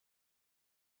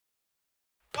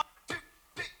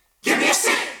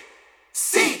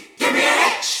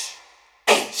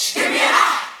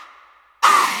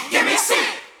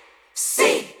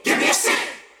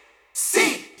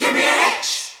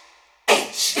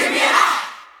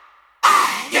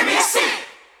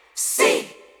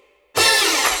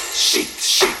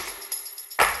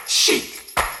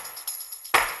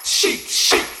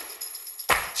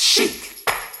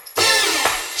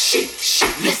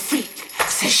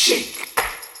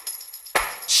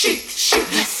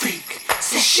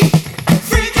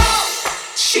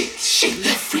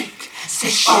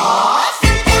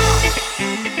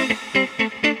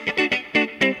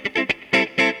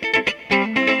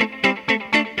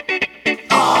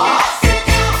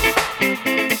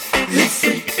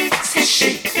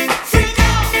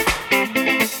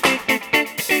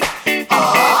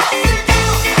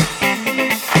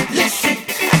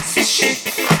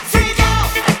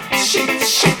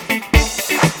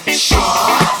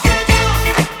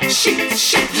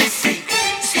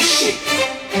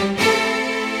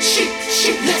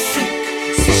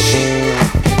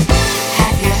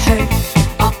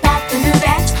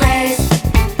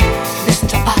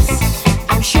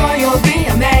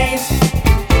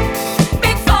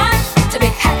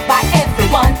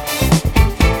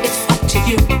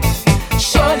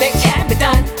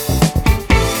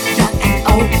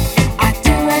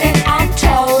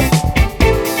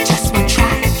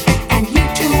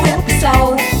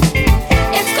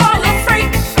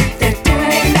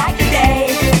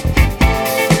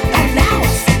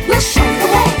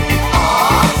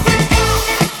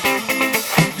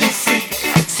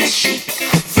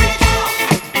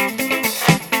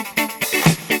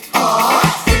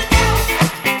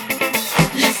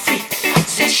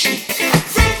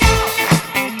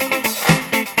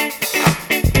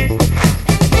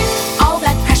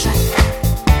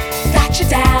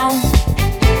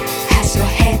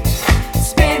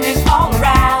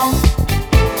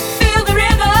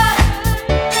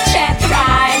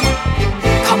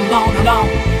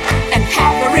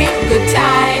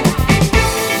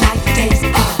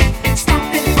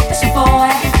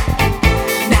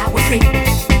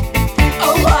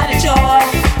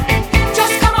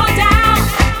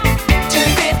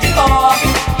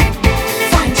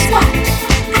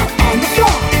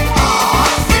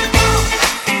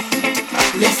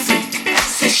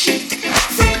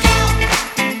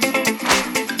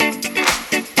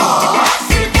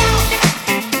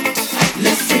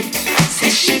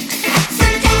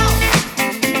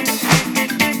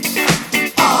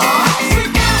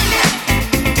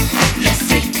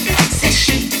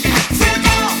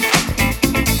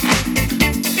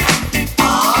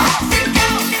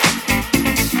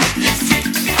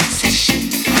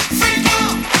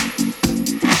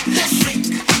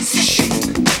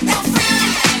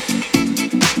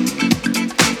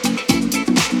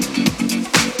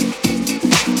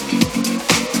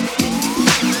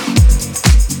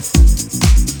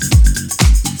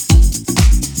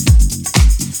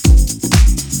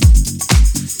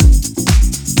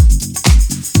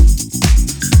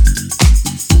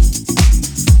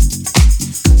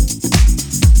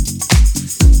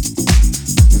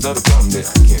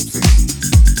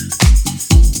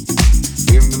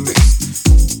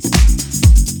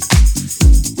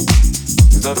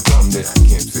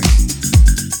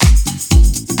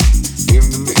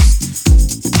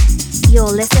You're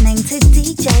listening to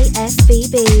DJ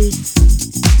SBB.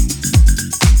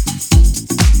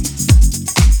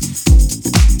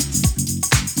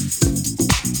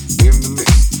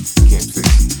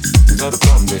 Not a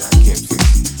problem that I can't fix.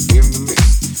 In the mix,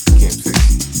 can't fix.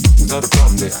 There's not a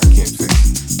problem that I can't fix.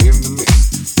 In the mix,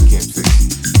 can't fix.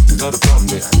 There's not a problem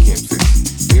that I can't fix.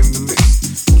 In the mix,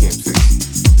 can't fix.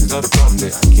 There's not a problem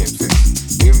that I can't fix.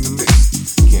 In the mix,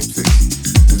 can't fix.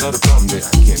 There's not a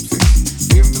problem that I can't fix.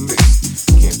 In the mix,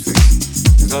 can't fix.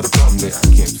 There's not a problem that I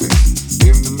can't fix.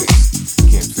 In the mix,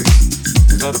 can't fix.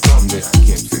 There's not a problem that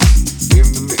I can't fix.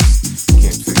 In the mix,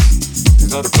 can't fix.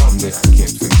 There's not a problem that I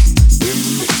can't fix. In the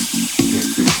mix.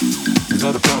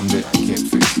 There's not a problem that I can't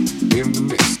fix. In the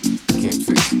mix, can't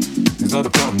fix. There's not a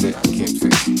problem that I can't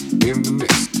fix. In the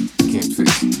mix, can't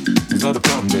fix. There's not a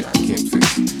problem that I can't fix.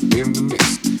 In the mix,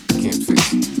 can't fix.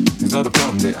 There's not a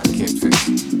problem that I can't fix.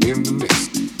 In the mix,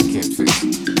 can't fix.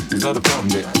 There's not a problem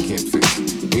that I can't fix.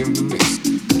 In the mix,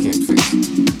 can't fix.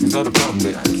 There's not a problem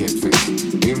that I can't fix.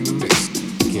 In the mix,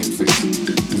 can't fix.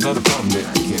 There's not a problem that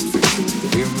I can't fix.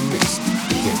 In the mix,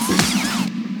 can't fix.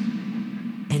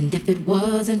 And if it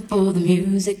wasn't for the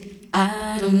music,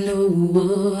 I don't know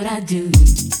what I'd do.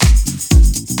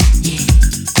 Yeah.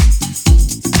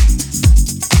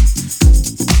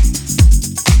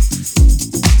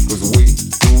 Cause we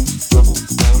move trouble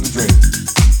down the drain.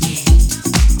 Yeah.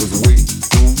 Cause we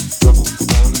move trouble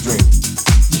down the drain.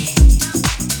 Yeah.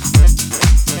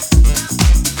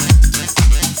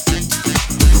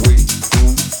 Cause we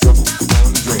move trouble down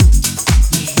the drain.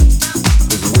 Yeah.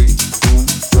 Cause we move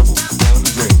trouble down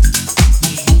the drain.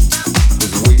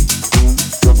 Cause we move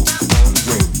trouble down the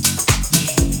drain.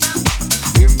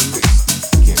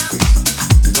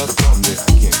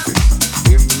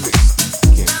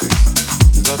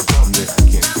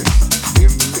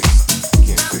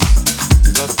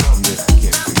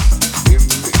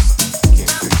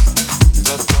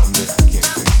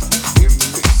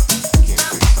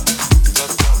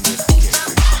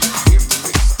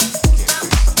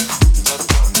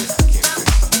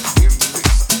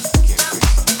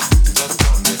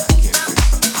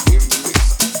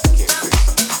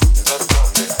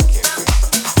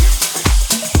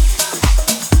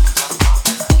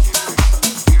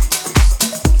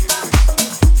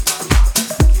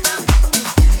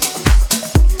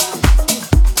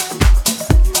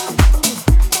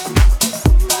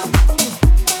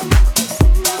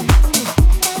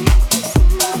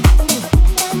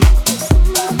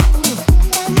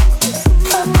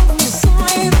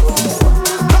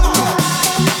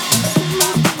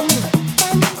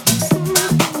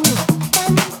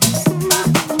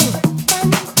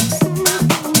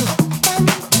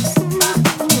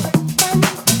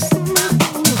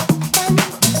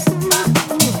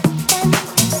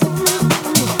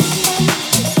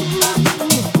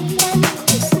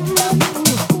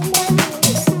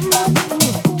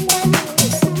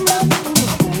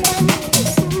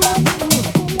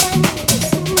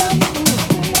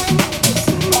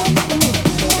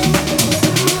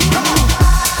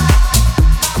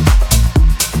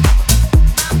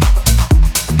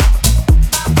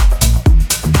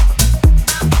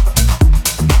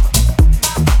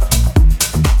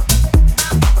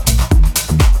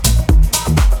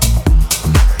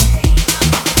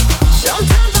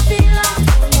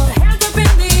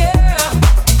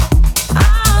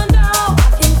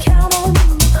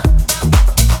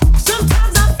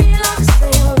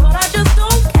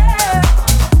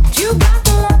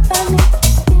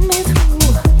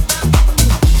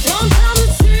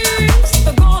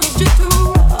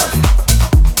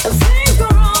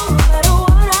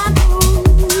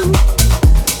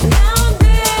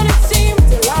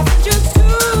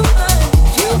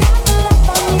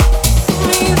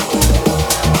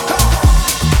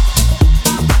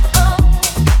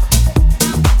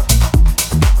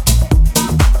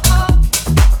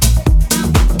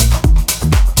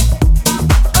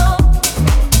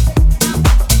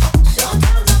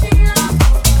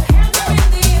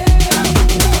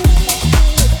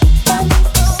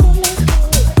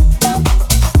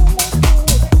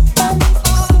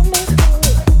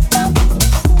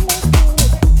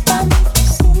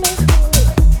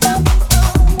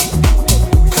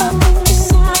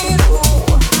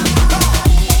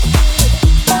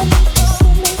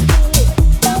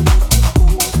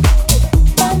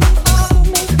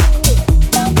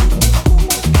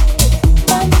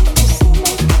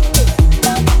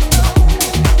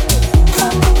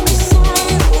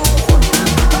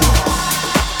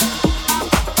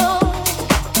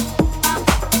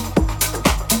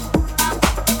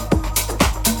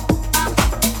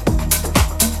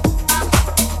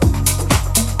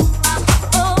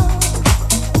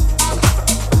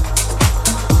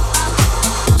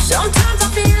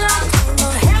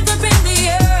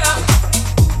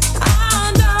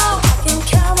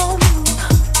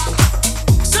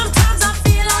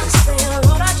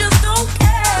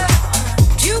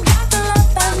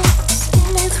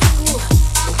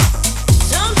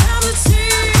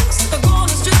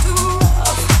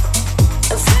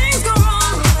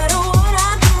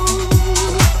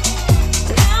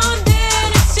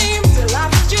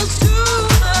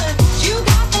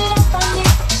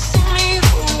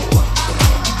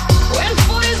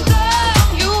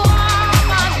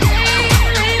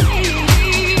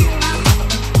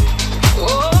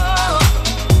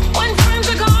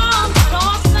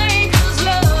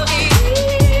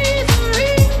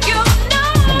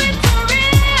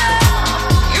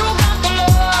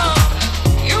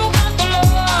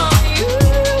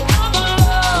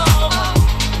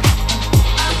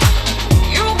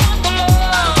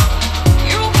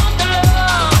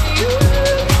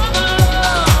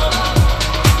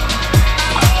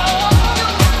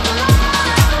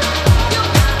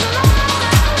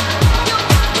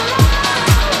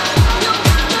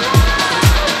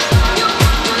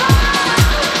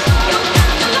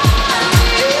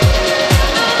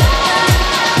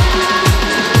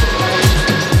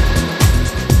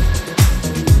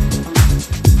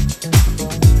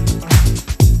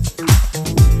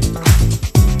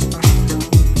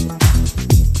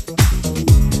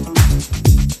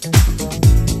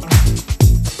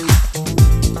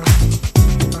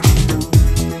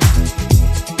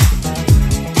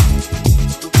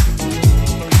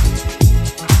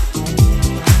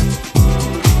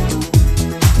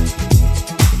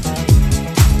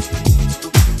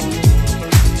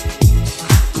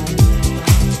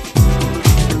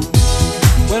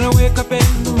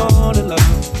 in the morning, love,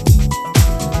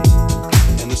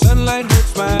 and the sunlight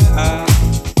hurts my eyes,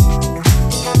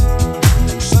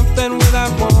 and something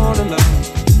without warning, love,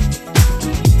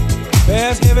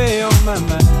 bears heavy on my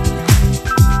mind.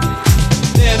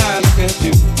 Then I look at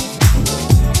you,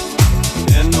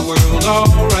 and the world's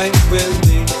alright with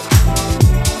me.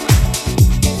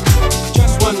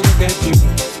 Just one look at you,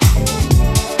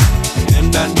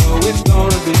 and I know it's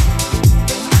gonna be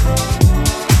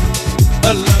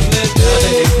a lovely day.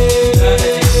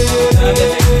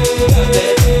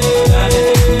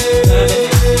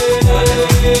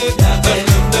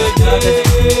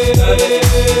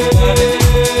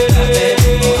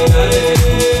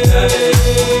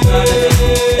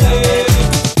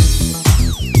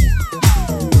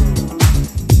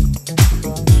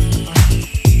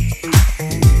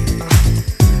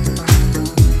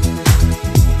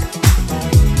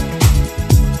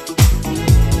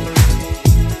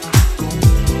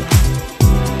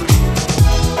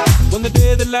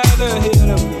 Lies ahead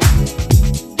of me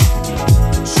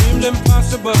seemed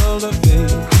impossible to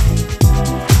face.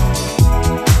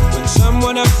 When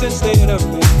someone else instead of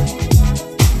me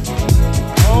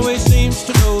always seems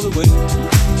to know the way.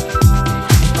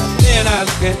 Then I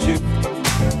look at you,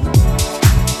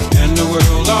 and the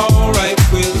world's alright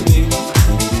with me.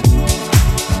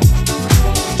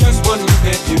 Just one look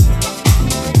at you,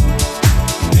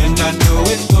 and I know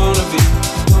it's gonna be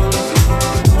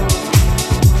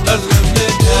a lovely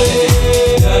day.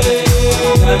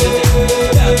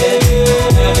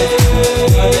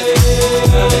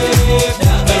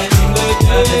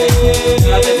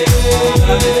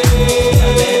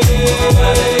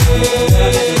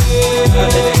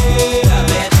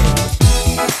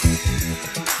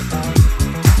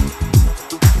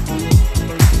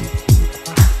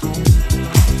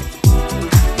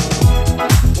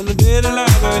 When the dead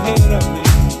lies ahead of me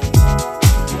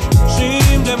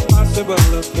seemed impossible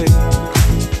to face,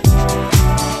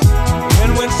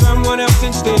 and when someone else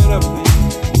instead of me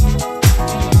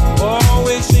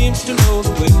always seems to know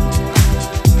the way,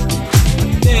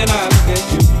 then I look at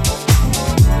you,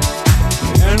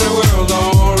 and the world's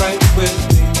alright with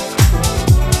me.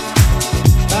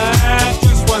 I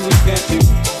just one look at you,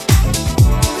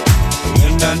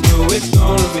 and I know it's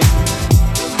gonna be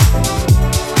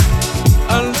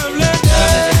a lovely day.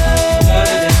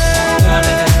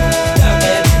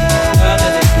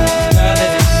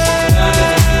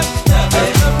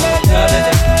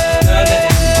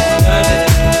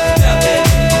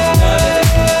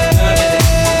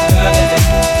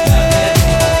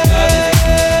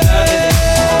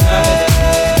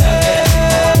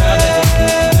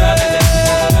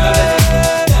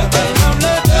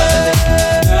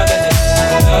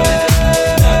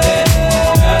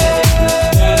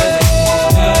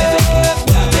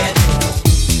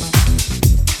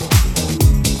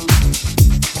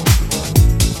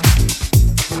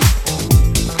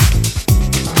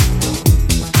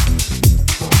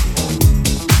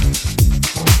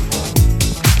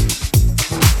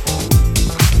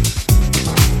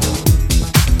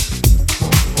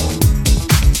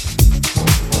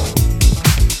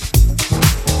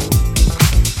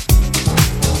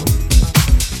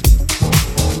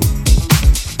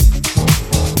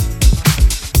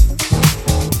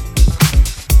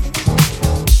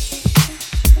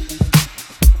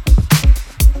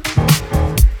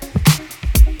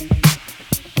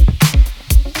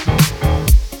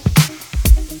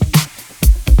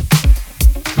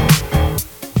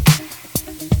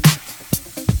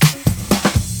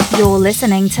 You're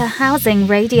listening to Housing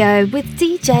Radio with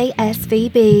DJ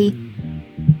SVB.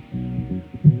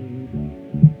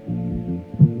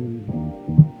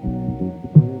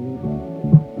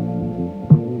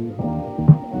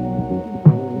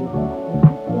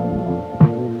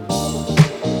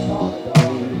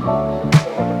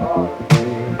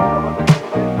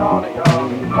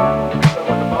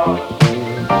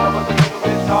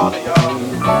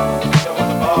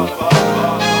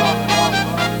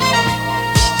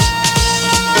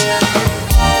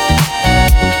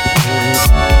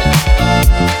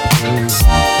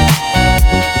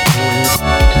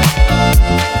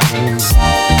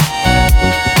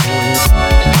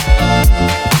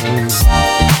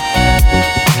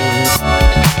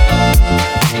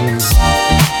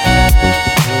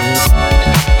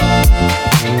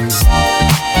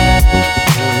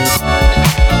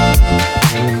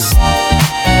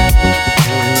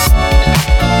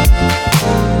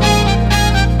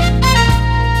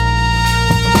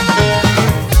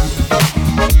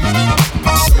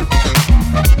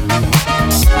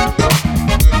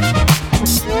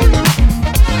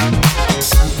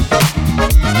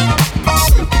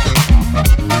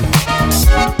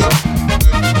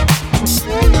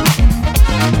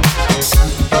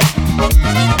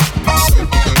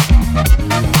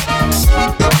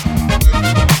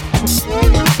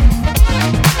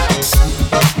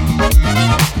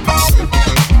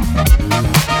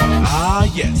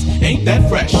 yes, ain't that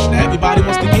fresh? Now everybody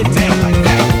wants to get down like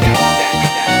that.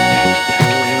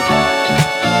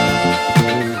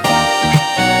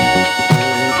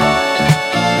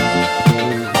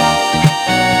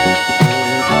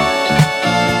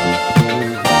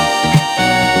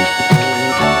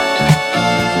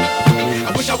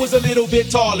 A little bit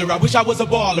taller, I wish I was a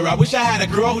baller. I wish I had a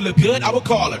girl who looked good, I would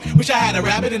call her. Wish I had a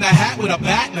rabbit in a hat with a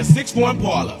bat and a 6'4"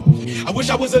 Impala. I wish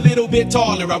I was a little bit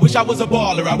taller, I wish I was a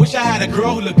baller. I wish I had a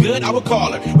girl who looked good, I would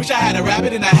call her. Wish I had a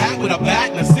rabbit in a hat with a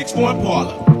bat and a 6'4"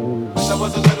 Impala. Wish I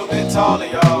was a little bit taller,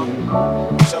 y'all.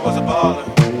 Wish I was a baller.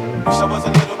 Wish I was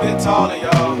a little bit taller,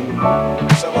 y'all.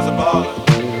 Wish I was a baller.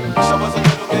 Wish I was a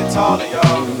little bit taller,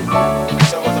 y'all.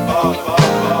 Wish I was a baller.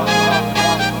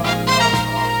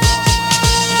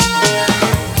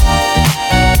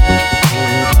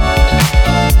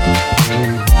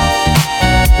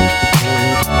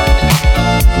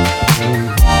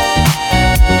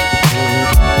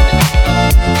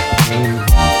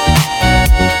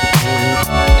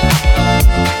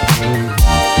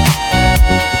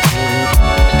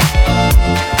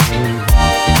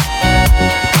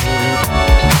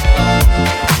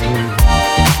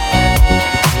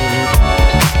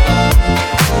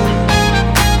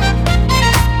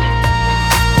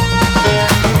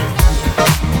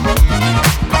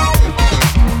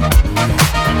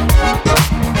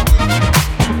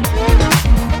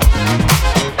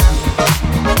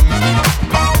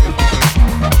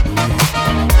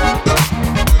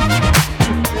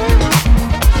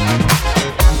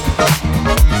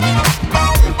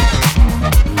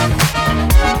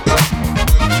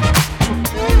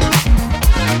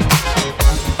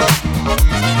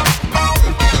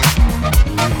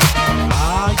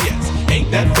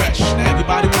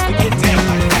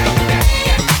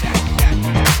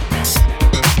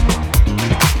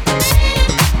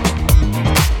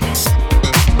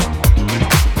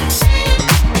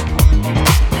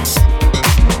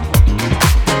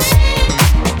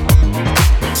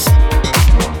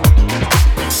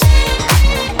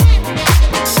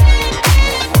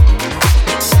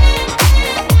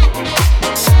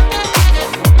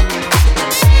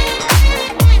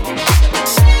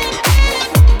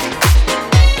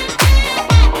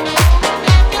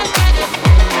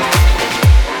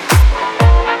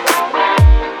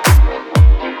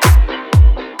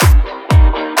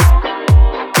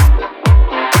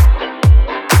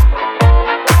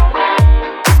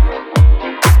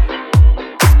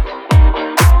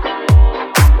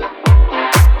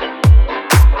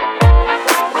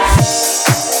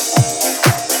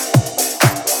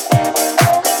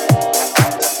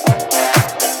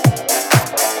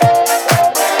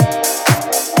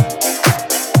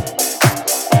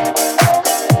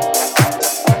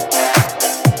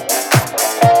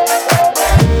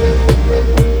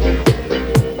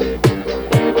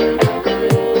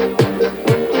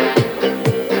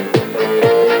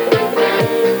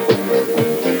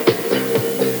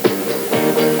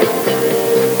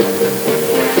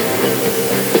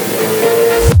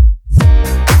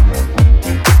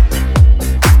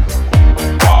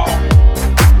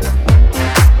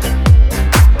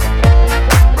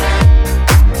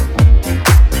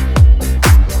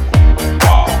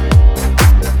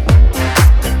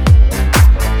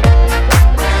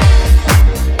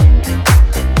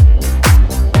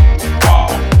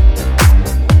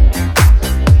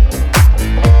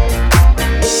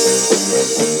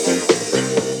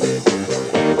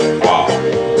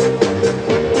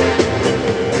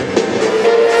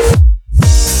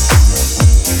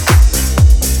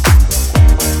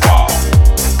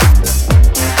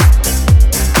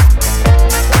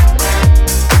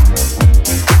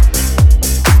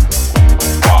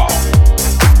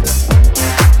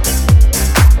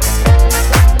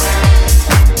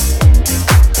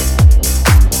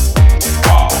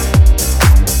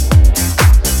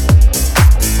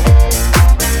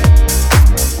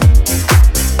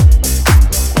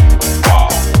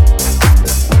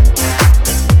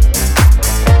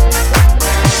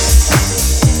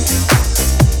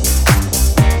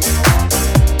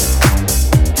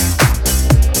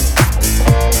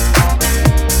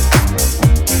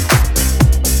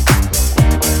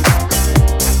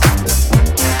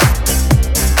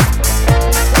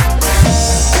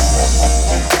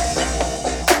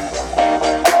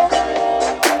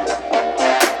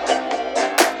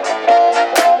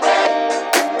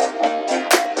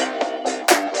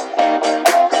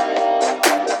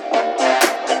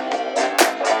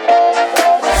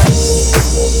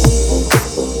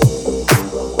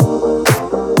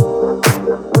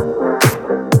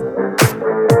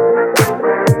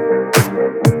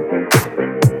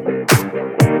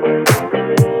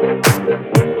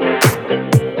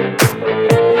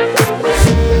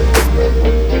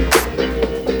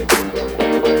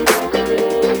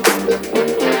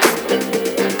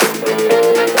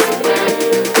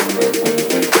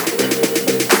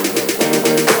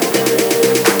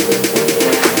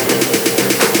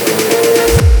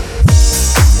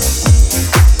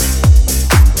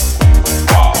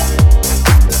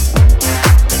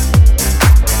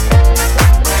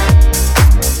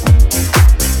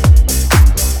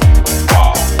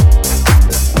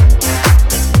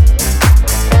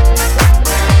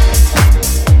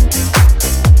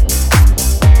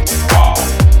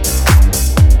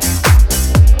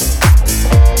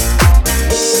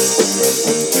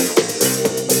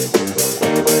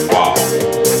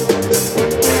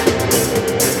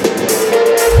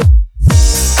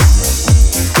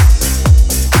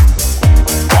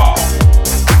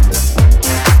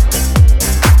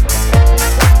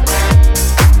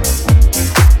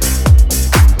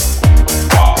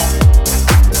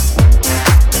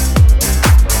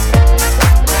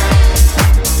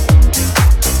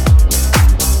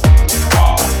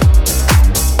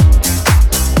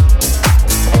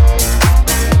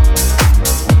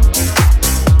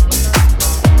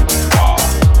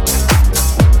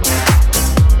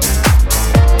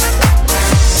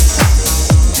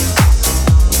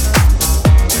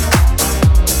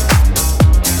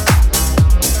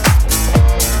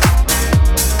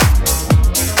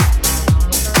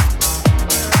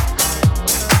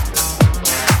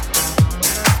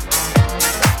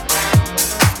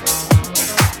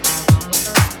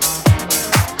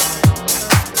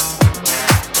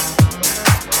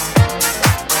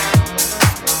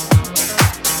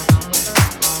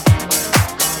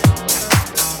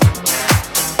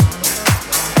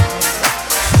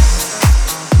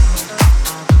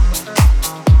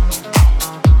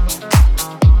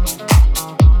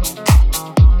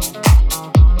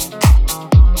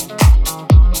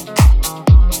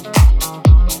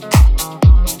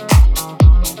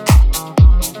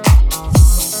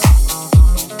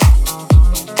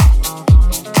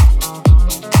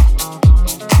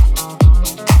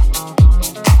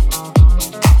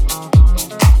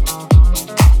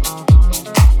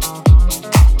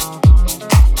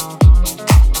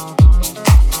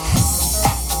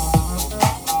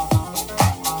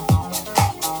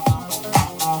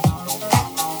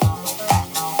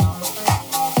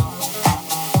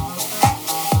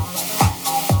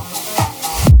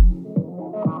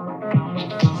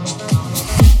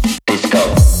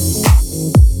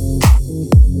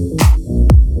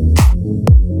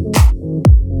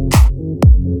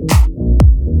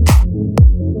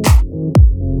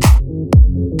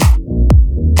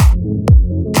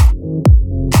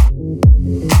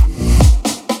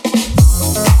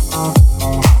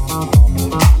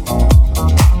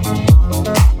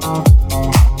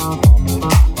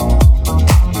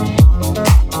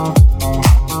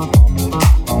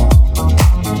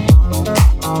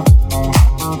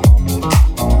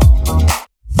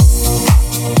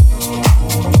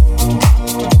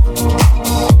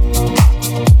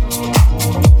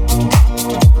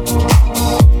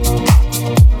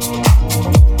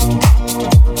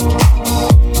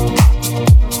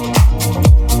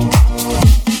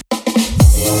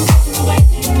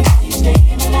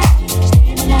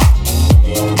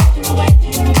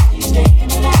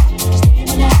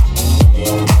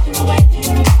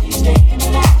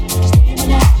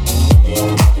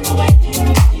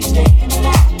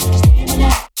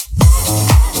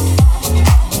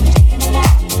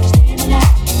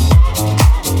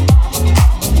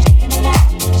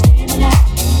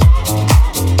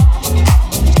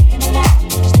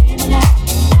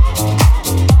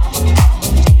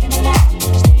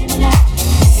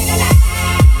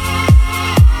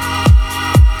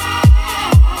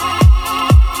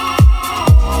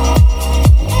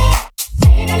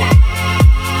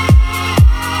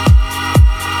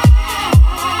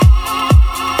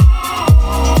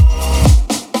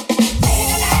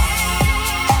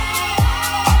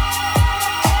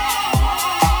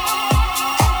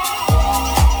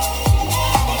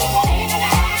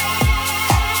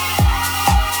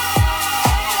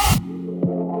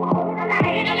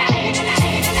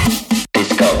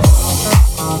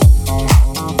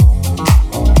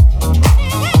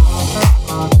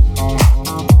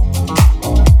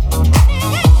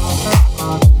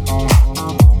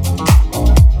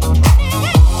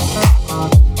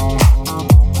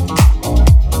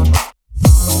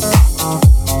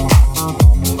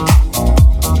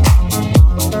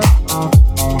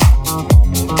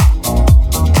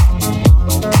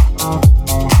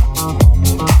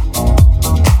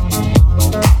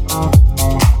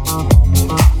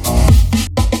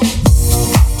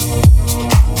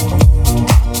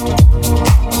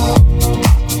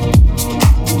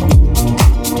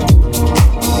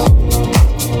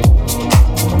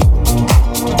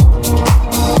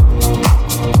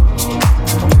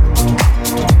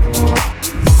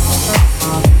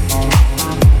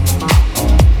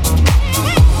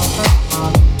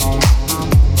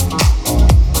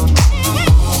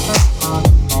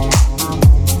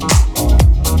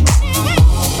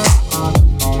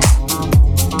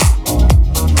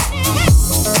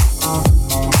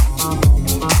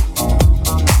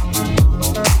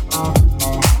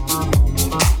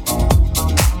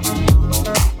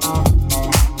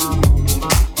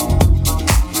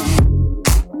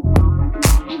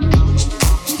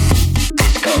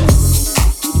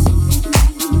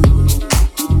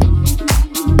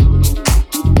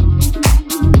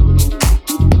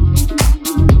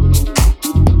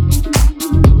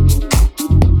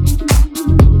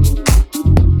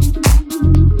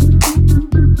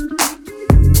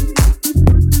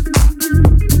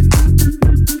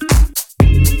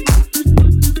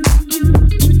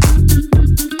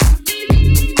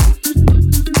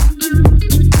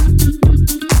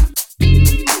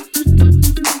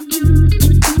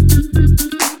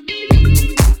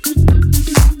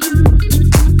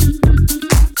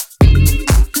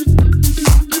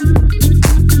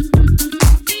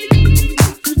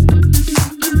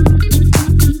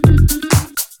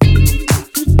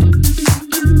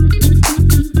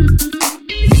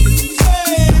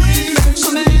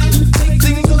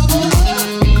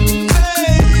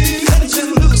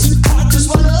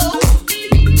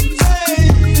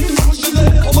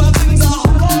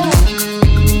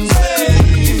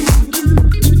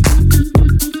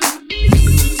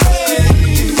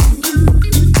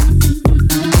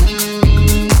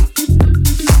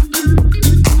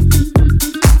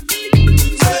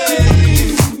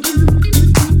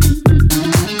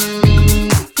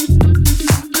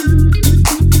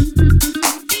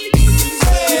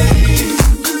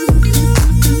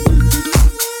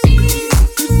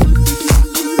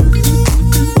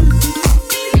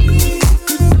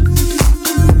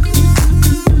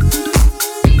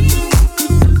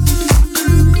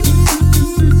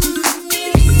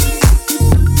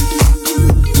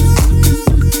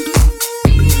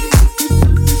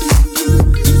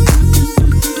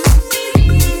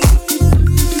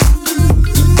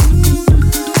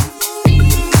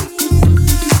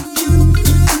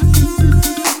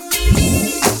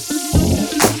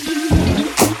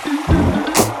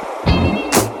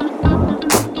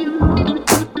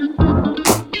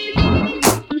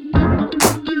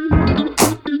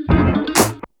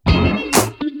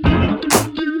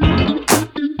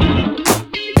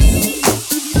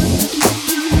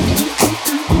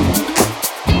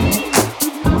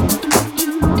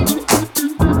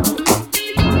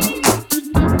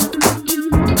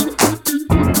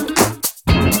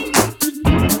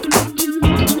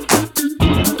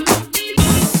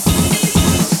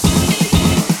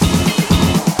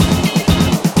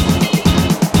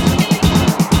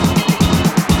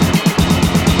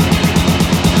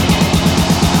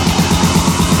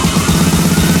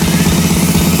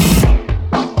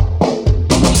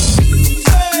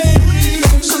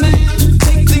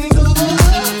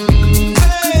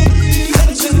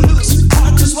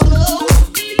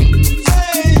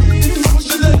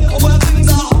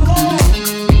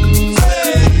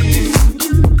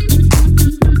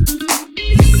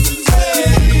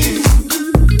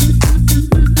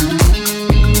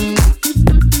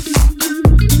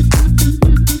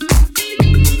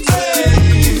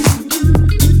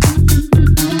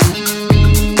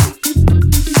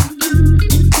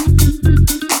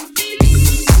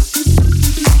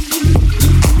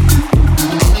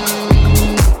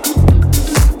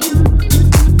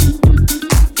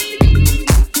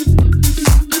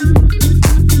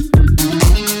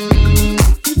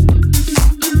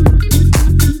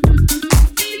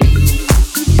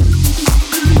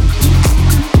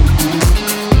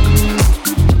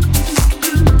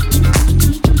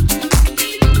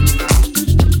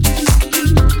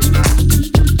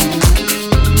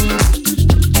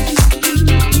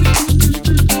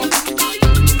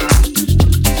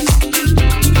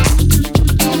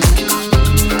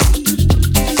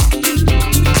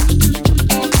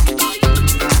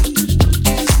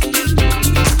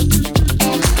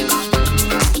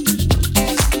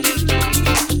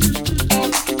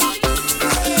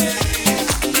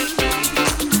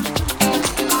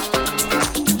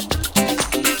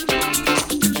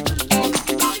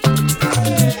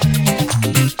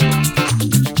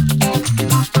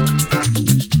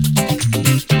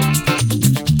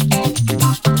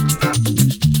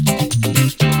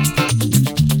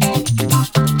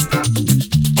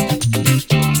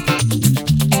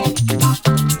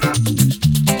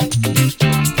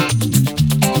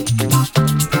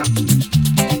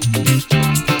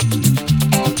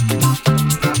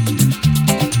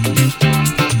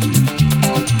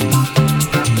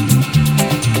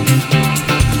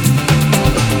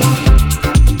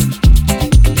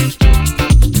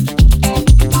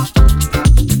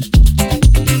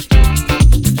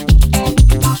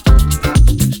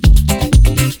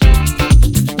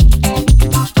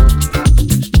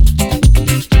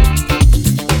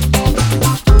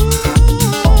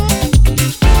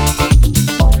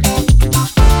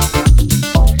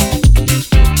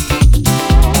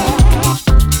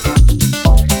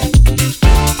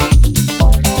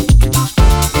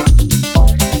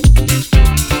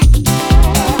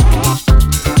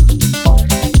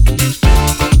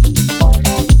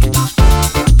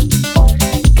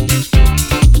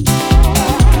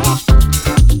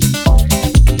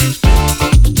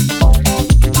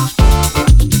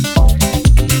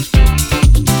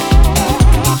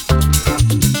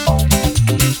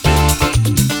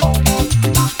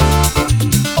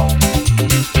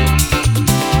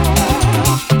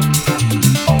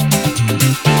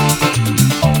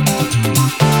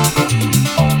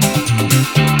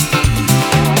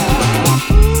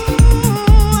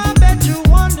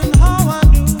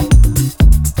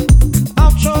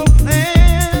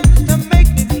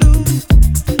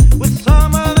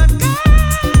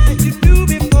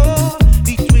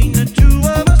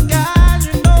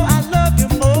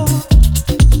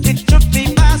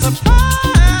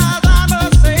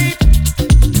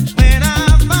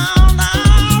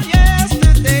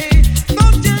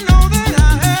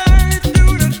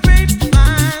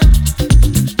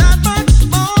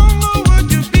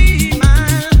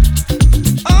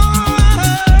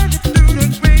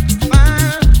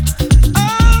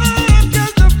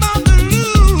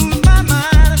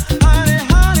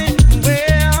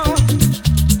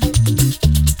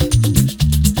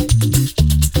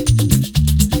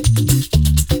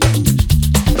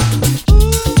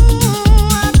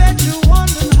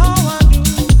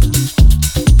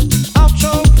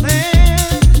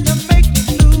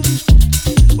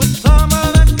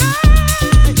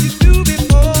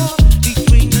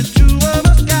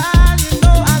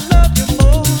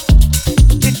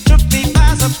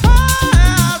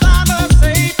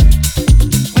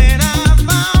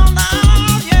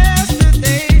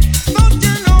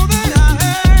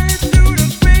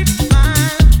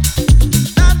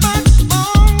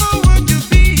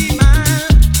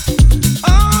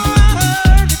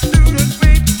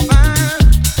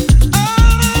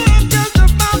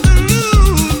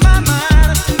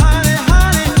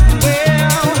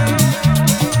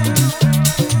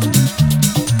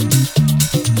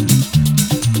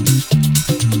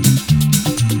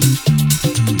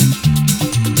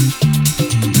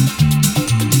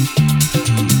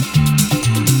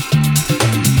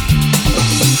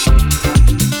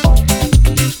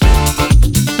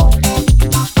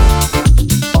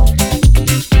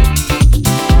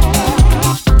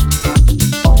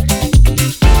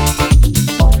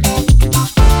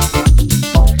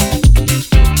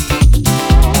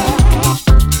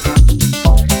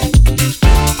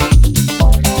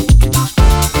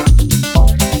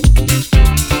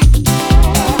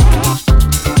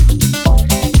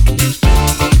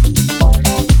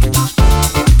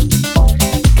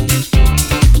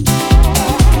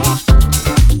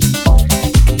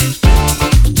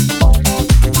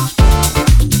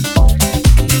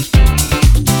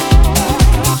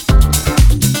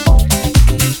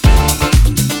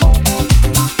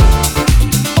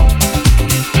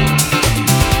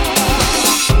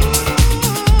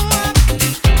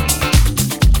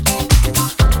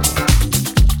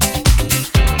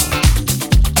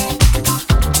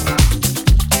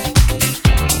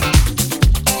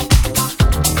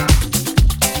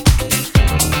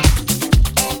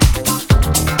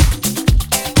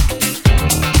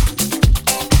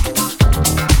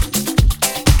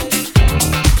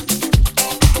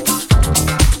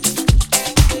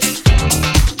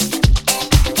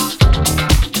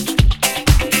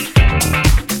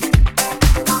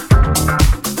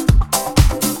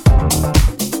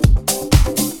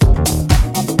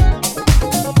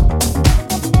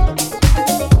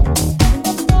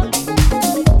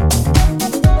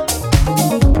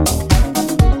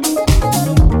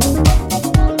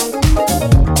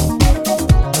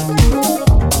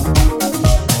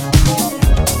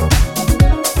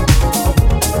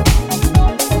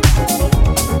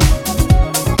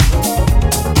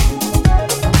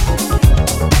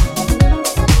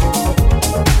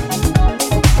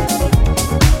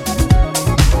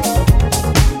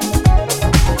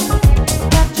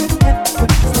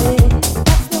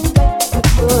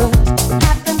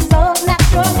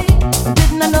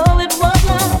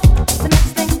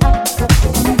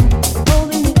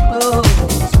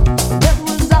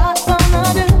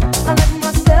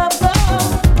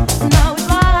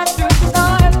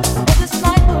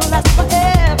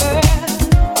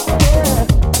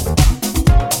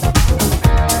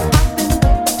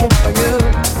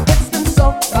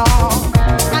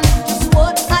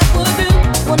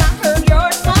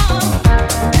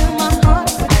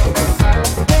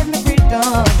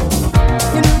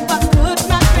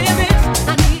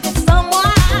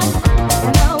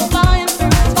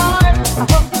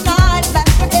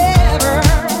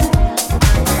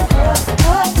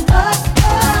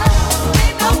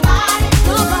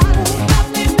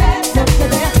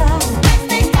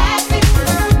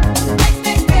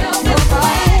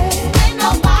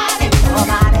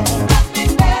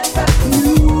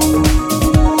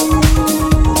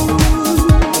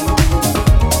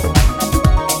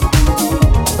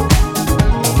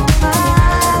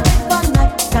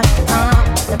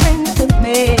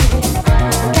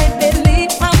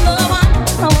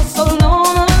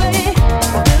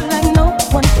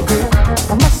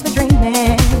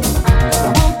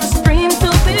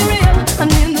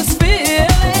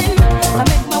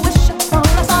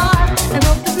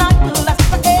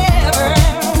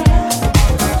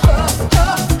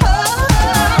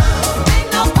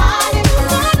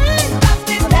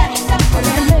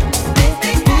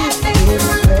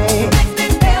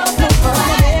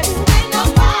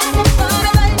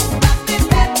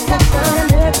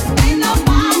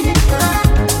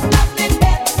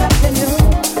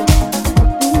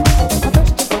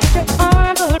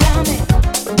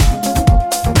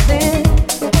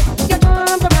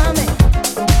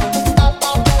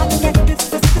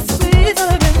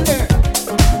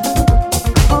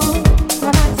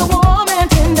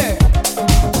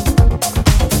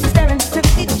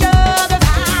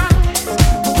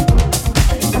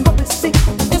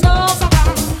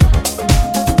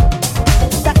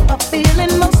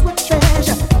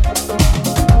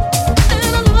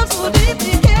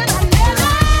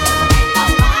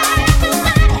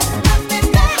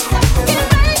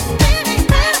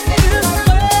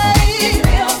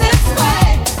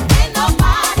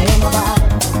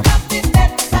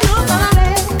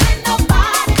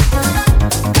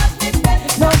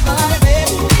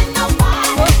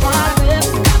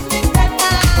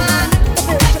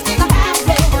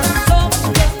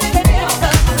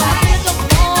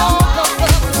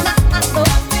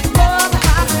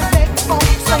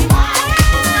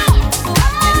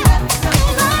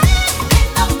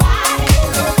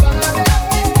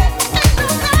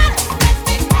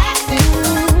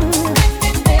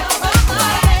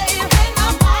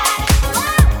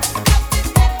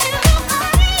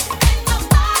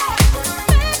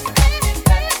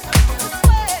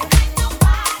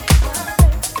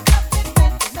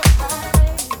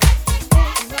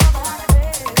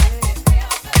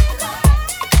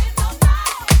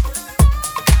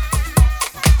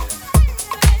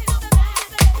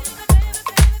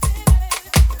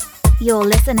 You're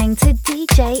listening to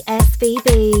DJ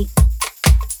SVB.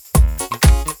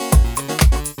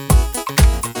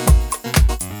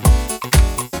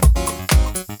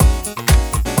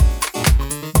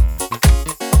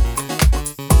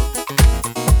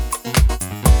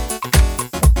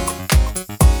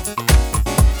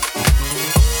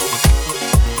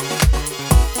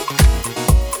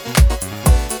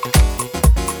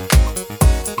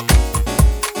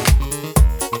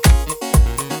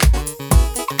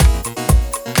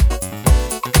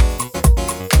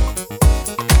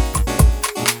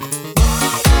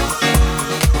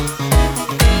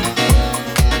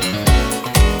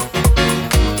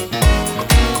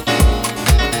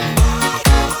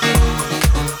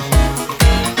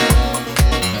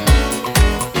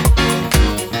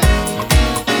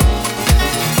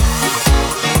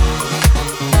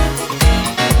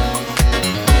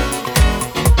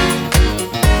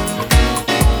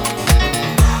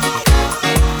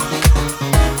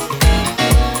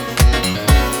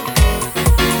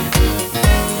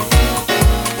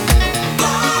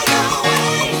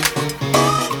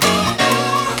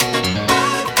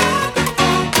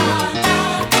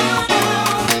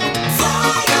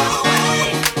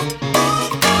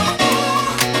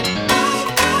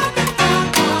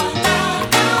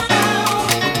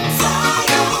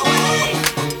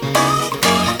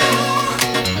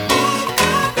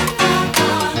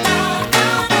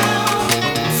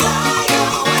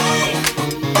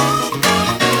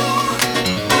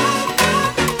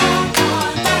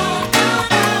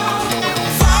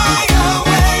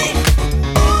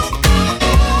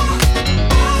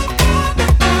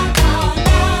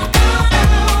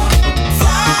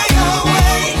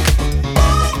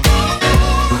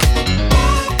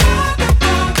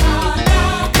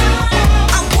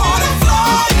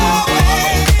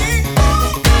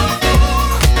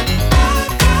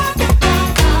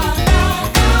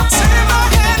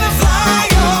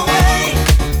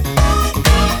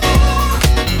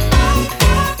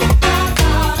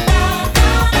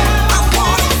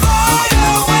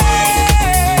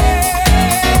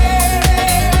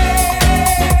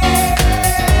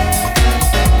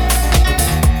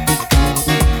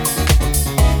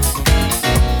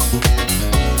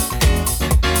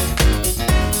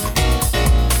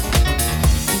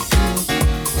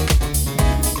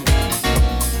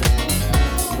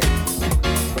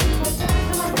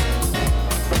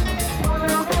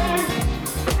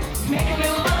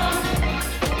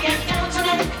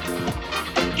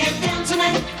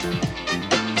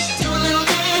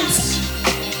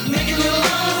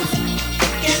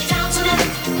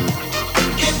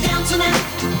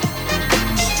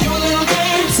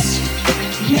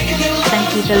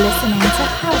 Thank you for listening to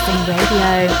Housing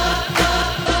Radio.